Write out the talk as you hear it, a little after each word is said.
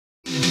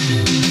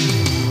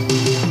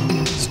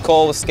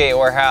Cole with Skate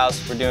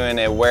Warehouse. We're doing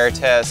a wear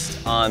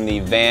test on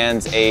the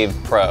Vans AVE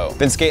Pro.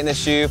 Been skating this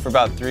shoe for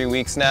about 3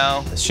 weeks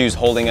now. The shoe's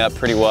holding up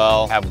pretty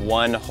well. I have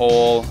one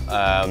hole,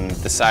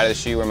 the side of the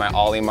shoe where my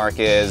ollie mark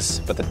is,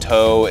 but the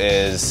toe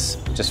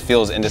just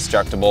feels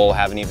indestructible.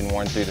 Haven't even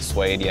worn through the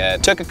suede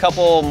yet. Took a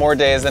couple more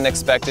days than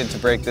expected to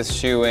break this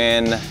shoe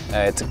in.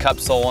 It's a cup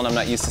sole and I'm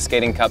not used to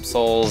skating cup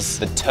soles.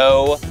 The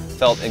toe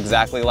felt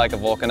exactly like a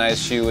vulcanized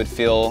shoe would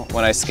feel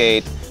when I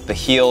skate. The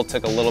heel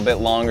took a little bit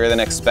longer than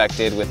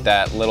expected with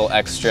that little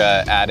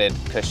extra added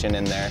cushion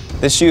in there.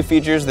 This shoe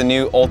features the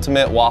new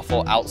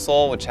UltimateWaffle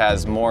Outsole, which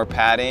has more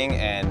padding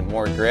and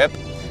more grip.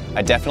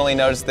 I definitely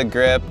noticed the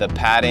grip. The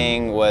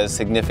padding was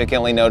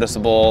significantly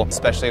noticeable,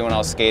 especially when I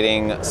was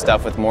skating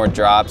stuff with more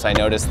drops. I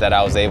noticed that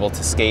I was able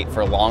to skate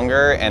for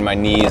longer and my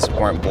knees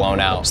weren't blown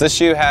out. So this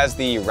shoe has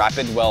the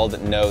Rapidweld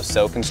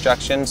no-sew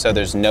construction, so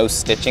there's no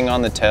stitching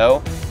on the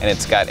toe, and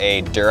it's got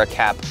a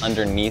Duracap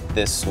underneath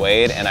this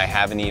suede, and I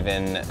haven't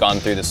even gone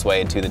through the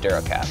suede to the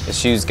Duracap. The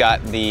shoe's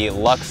got the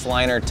Luxe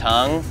liner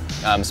tongue.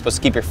 It's supposed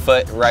to keep your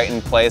foot right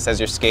in place as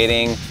you're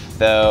skating,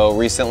 though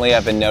recently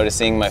I've been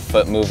noticing my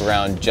foot move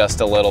around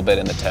just a little bit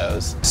in the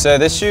toes. So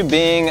this shoe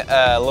being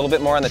a little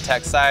bit more on the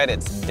tech side,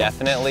 it's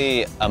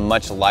definitely a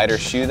much lighter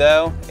shoe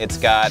though. It's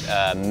got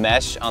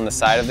mesh on the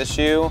side of the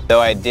shoe, though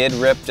I did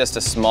rip just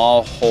a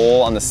small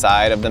hole on the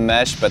side of the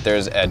mesh, but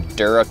there's a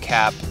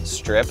Duracap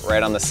strip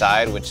right on the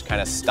side which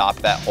kind of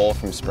stopped that hole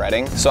from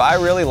spreading. So I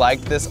really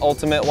liked this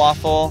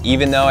UltimateWaffle,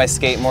 even though I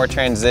skate more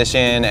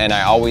transition and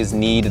I always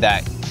need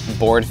that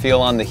board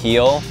feel on the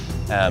heel.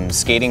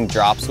 Skating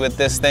drops with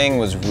this thing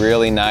was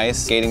really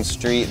nice. Skating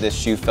street, this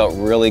shoe felt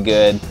really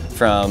good,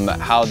 from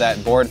how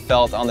that board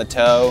felt on the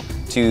toe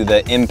to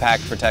the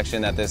impact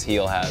protection that this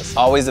heel has.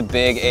 Always a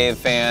big Ave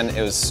fan.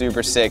 It was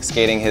super sick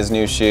skating his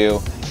new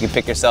shoe. You can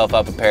pick yourself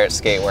up a pair at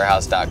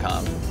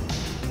skatewarehouse.com.